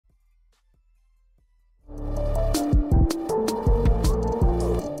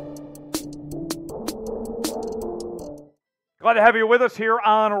Glad to have you with us here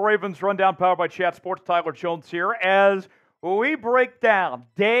on Ravens Rundown, powered by Chat Sports. Tyler Jones here as we break down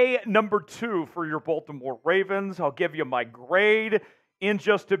day number 2 for your Baltimore Ravens. I'll give you my grade in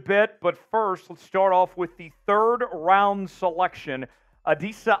just a bit, but first, let's start off with the third-round selection.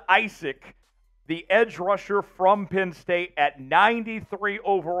 Adisa Issac, the edge rusher from Penn State at 93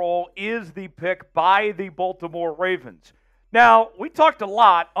 overall, is the pick by the Baltimore Ravens. Now, we talked a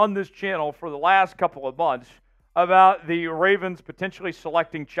lot on this channel for the last couple of months about the Ravens potentially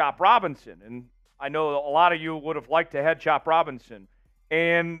selecting Chop Robinson. And I know a lot of you would have liked to have Chop Robinson.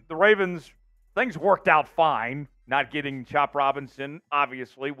 And the Ravens, things worked out fine, not getting Chop Robinson,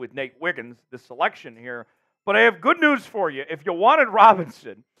 obviously, with Nate Wiggins, the selection here. But I have good news for you. If you wanted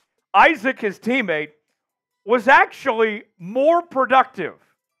Robinson, Issac, his teammate, was actually more productive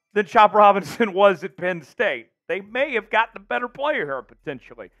than Chop Robinson was at Penn State. They may have gotten a better player here,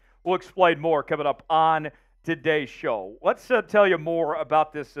 potentially. We'll explain more coming up on today's show. Let's tell you more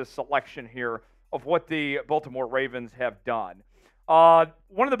about this selection here of what the Baltimore Ravens have done.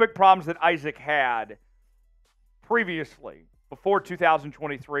 One of the big problems that Issac had previously, before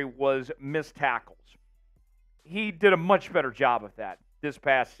 2023, was missed tackles. He did a much better job of that this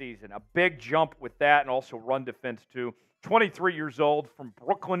past season. A big jump with that, and also run defense too. 23 years old, from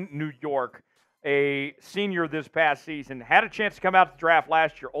Brooklyn, New York, a senior this past season. Had a chance to come out to the draft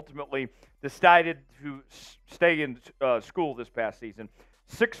last year, ultimately decided to stay in school this past season.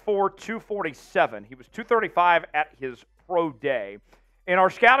 6'4", 247. He was 235 at his pro day. And our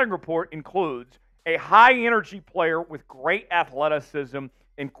scouting report includes a high-energy player with great athleticism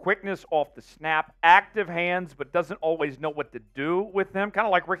and quickness off the snap, active hands, but doesn't always know what to do with them. Kind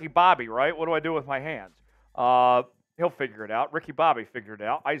of like Ricky Bobby, right? What do I do with my hands? He'll figure it out. Ricky Bobby figured it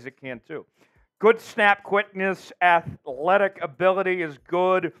out. Issac can too. Good snap quickness, athletic ability is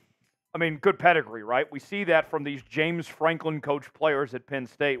good. I mean, good pedigree, right? We see that from these James Franklin coach players at Penn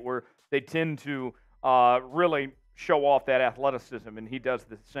State, where they tend to really show off that athleticism, and he does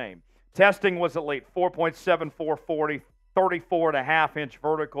the same. Testing was elite, 4.74 40, 34.5-inch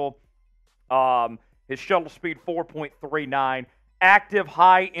vertical. His shuttle speed, 4.39. Active,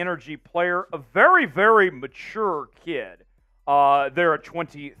 high-energy player, a very, very mature kid. They're at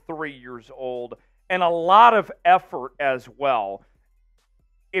 23 years old, and a lot of effort as well.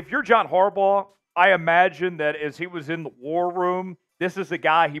 If you're John Harbaugh, I imagine that as he was in the war room, this is a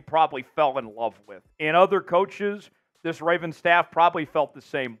guy he probably fell in love with. And other coaches, this Ravens staff probably felt the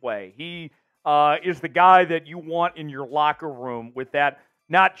same way. He is the guy that you want in your locker room with that,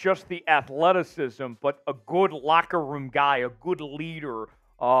 not just the athleticism, but a good locker room guy, a good leader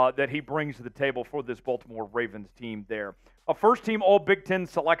that he brings to the table for this Baltimore Ravens team there. A first-team All-Big Ten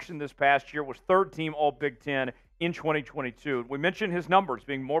selection this past year, was third-team All-Big Ten in 2022. We mentioned his numbers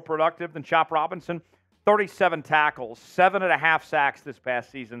being more productive than Chop Robinson. 37 tackles, 7.5 sacks this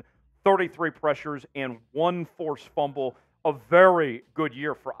past season, 33 pressures, and 1 forced fumble. A very good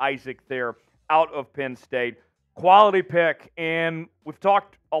year for Issac there out of Penn State. Quality pick, and we've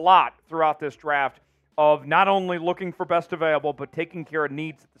talked a lot throughout this draft of not only looking for best available, but taking care of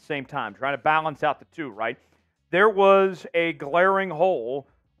needs at the same time, trying to balance out the two, right? There was a glaring hole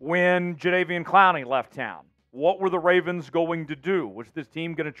when Jadeveon Clowney left town. What were the Ravens going to do? Was this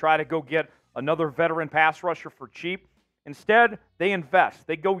team going to try to go get another veteran pass rusher for cheap? Instead, they invest.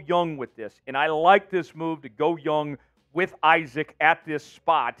 They go young with this. And I like this move to go young with Issac at this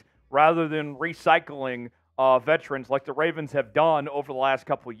spot rather than recycling veterans like the Ravens have done over the last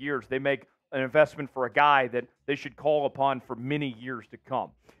couple of years. They make an investment for a guy that they should call upon for many years to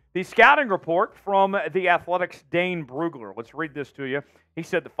come. The scouting report from The Athletic's Dane Brugler. Let's read this to you. He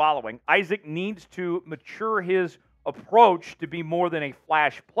said the following: Issac needs to mature his approach to be more than a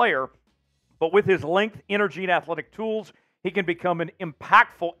flash player, but with his length, energy, and athletic tools, he can become an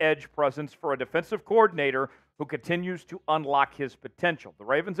impactful edge presence for a defensive coordinator who continues to unlock his potential. The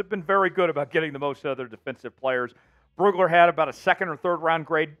Ravens have been very good about getting the most out of their defensive players. Brugler had about a second or third round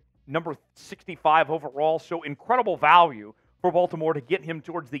grade, number 65 overall, so incredible value for Baltimore to get him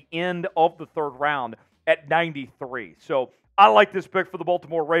towards the end of the third round at 93. So I like this pick for the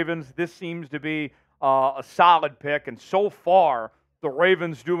Baltimore Ravens. This seems to be a solid pick, and so far, the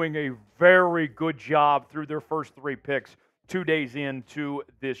Ravens doing a very good job through their first 3 picks 2 days into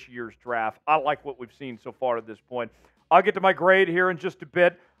this year's draft. I like what we've seen so far at this point. I'll get to my grade here in just a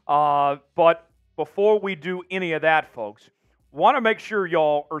bit, but before we do any of that, folks, want to make sure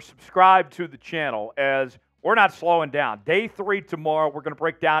y'all are subscribed to the channel, as we're not slowing down. Day 3 tomorrow, we're going to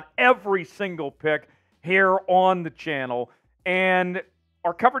break down every single pick here on the channel, and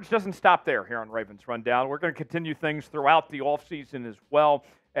our coverage doesn't stop there here on Ravens Rundown. We're going to continue things throughout the offseason as well.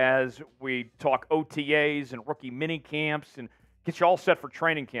 as we talk OTAs and rookie mini camps and get you all set for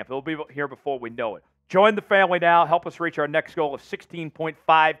training camp. It'll be here before we know it. Join the family now. Help us reach our next goal of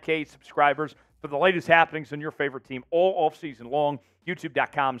 16.5K subscribers for the latest happenings on your favorite team all off-season long.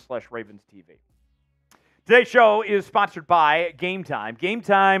 YouTube.com/RavensTV. Today's show is sponsored by Game Time. Game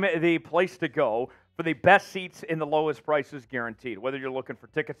Time, the place to go for the best seats and the lowest prices guaranteed. Whether you're looking for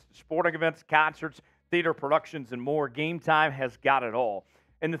tickets to sporting events, concerts, theater productions, and more, Game Time has got it all.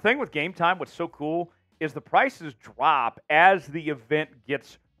 And the thing with Game Time, what's so cool, is the prices drop as the event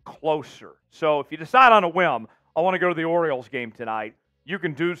gets closer. So if you decide on a whim, I want to go to the Orioles game tonight, you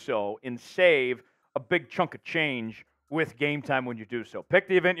can do so and save a big chunk of change with Game Time when you do so. Pick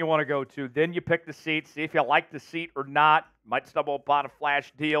the event you want to go to, then you pick the seat, see if you like the seat or not. Might stumble upon a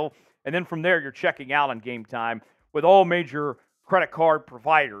flash deal. And then from there, you're checking out on Game Time with all major credit card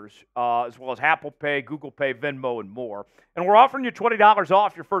providers, as well as Apple Pay, Google Pay, Venmo, and more. And we're offering you $20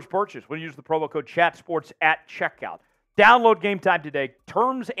 off your first purchase when you use the promo code ChatSports at checkout. Download Game Time today.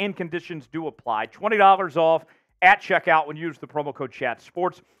 Terms and conditions do apply. $20 off at checkout when you use the promo code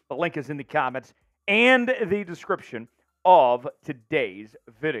ChatSports. The link is in the comments and the description of today's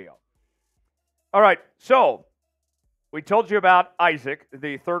video. All right, so we told you about Issac,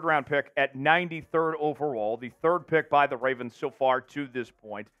 the third-round pick at 93rd overall, the third pick by the Ravens so far to this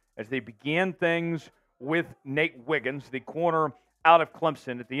point, as they began things with Nate Wiggins, the corner out of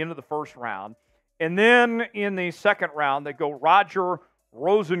Clemson, at the end of the first round. And then in the second round, they go Roger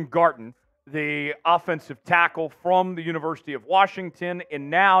Rosengarten, the offensive tackle from the University of Washington. And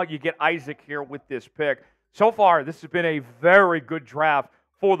now you get Issac here with this pick. So far, this has been a very good draft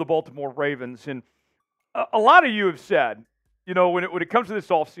for the Baltimore Ravens. And a lot of you have said, you know, when it comes to this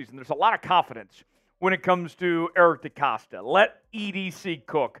offseason, there's a lot of confidence when it comes to Eric DeCosta. Let EDC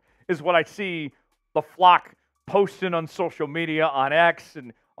cook is what I see the flock posting on social media, on X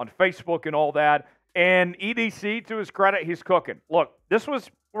and on Facebook and all that. And EDC, to his credit, he's cooking. Look, this was,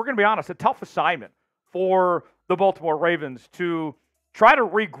 we're going to be honest, a tough assignment for the Baltimore Ravens to try to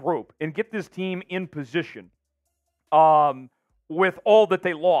regroup and get this team in position with all that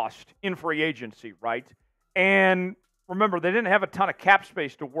they lost in free agency, right? And remember, they didn't have a ton of cap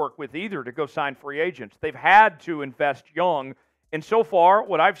space to work with either to go sign free agents. They've had to invest young. And so far,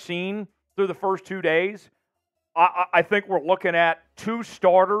 what I've seen through the first 2 days, I think we're looking at two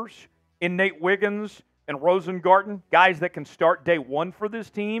starters in Nate Wiggins and Rosengarten, guys that can start day one for this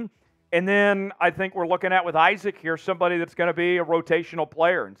team. And then I think we're looking at with Issac here, somebody that's going to be a rotational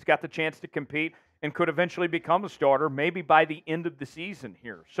player and has got the chance to compete and could eventually become a starter maybe by the end of the season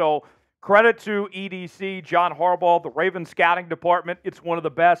here. So credit to EDC, John Harbaugh, the Ravens scouting department. It's one of the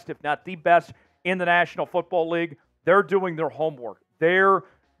best, if not the best, in the National Football League. They're doing their homework. They're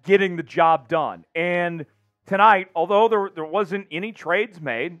getting the job done. And tonight, although there wasn't any trades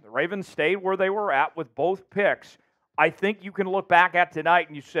made, the Ravens stayed where they were at with both picks. I think you can look back at tonight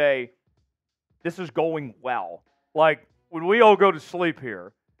and you say, this is going well. Like, when we all go to sleep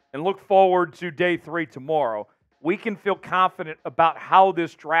here and look forward to day 3 tomorrow, we can feel confident about how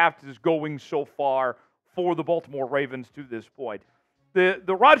this draft is going so far for the Baltimore Ravens to this point. The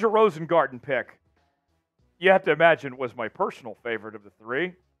Roger Rosengarten pick, you have to imagine, was my personal favorite of the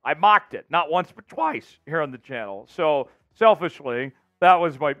three. I mocked it, not once but twice here on the channel. So, selfishly, that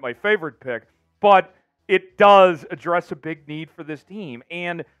was my favorite pick. But it does address a big need for this team.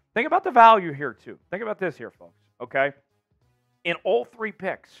 And think about the value here, too. Think about this here, folks, okay? In all three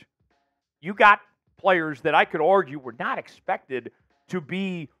picks, you got players that I could argue were not expected to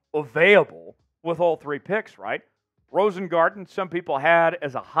be available with all three picks, right? Rosengarten, some people had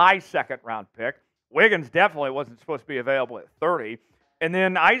as a high second-round pick. Wiggins definitely wasn't supposed to be available at 30. And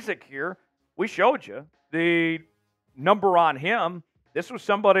then Issac here, we showed you the number on him. This was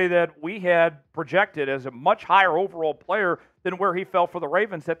somebody that we had projected as a much higher overall player than where he fell for the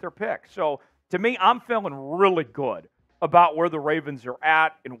Ravens at their pick. So, to me, I'm feeling really good about where the Ravens are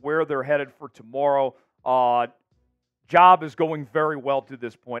at and where they're headed for tomorrow. Job is going very well to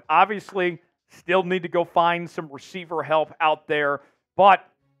this point. Obviously, still need to go find some receiver help out there, but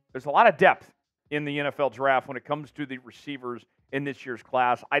there's a lot of depth in the NFL draft when it comes to the receivers in this year's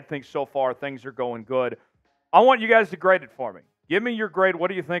class. I think so far things are going good. I want you guys to grade it for me. Give me your grade. What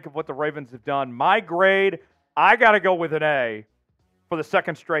do you think of what the Ravens have done? My grade, I got to go with an A for the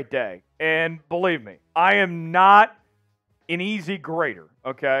second straight day. And believe me, I am not an easy grader,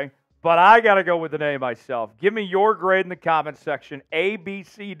 okay? But I got to go with an A myself. Give me your grade in the comments section, A, B,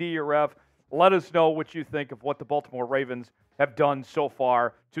 C, D, or F. Let us know what you think of what the Baltimore Ravens have done so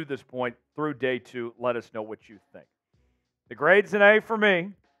far to this point through day 2. Let us know what you think. The grade's an A for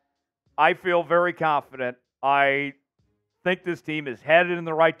me. I feel very confident. I think this team is headed in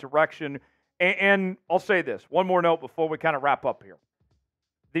the right direction. And I'll say this, one more note before we kind of wrap up here.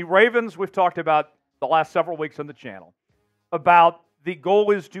 The Ravens, we've talked about the last several weeks on the channel, about the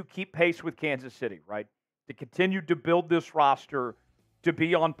goal is to keep pace with Kansas City, right? To continue to build this roster, to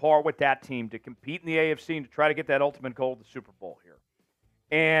be on par with that team, to compete in the AFC, and to try to get that ultimate goal of the Super Bowl here.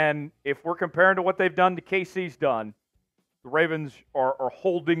 And if we're comparing to what they've done to KC's done, the Ravens are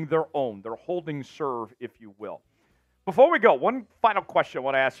holding their own. They're holding serve, if you will. Before we go, one final question I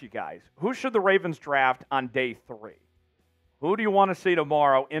want to ask you guys. Who should the Ravens draft on day 3? Who do you want to see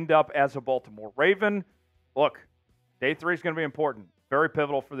tomorrow end up as a Baltimore Raven? Look, day 3 is going to be important. Very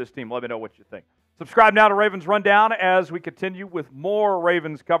pivotal for this team. Let me know what you think. Subscribe now to Ravens Rundown as we continue with more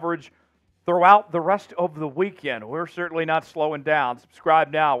Ravens coverage throughout the rest of the weekend. We're certainly not slowing down.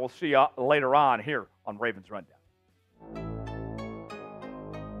 Subscribe now. We'll see you later on here on Ravens Rundown.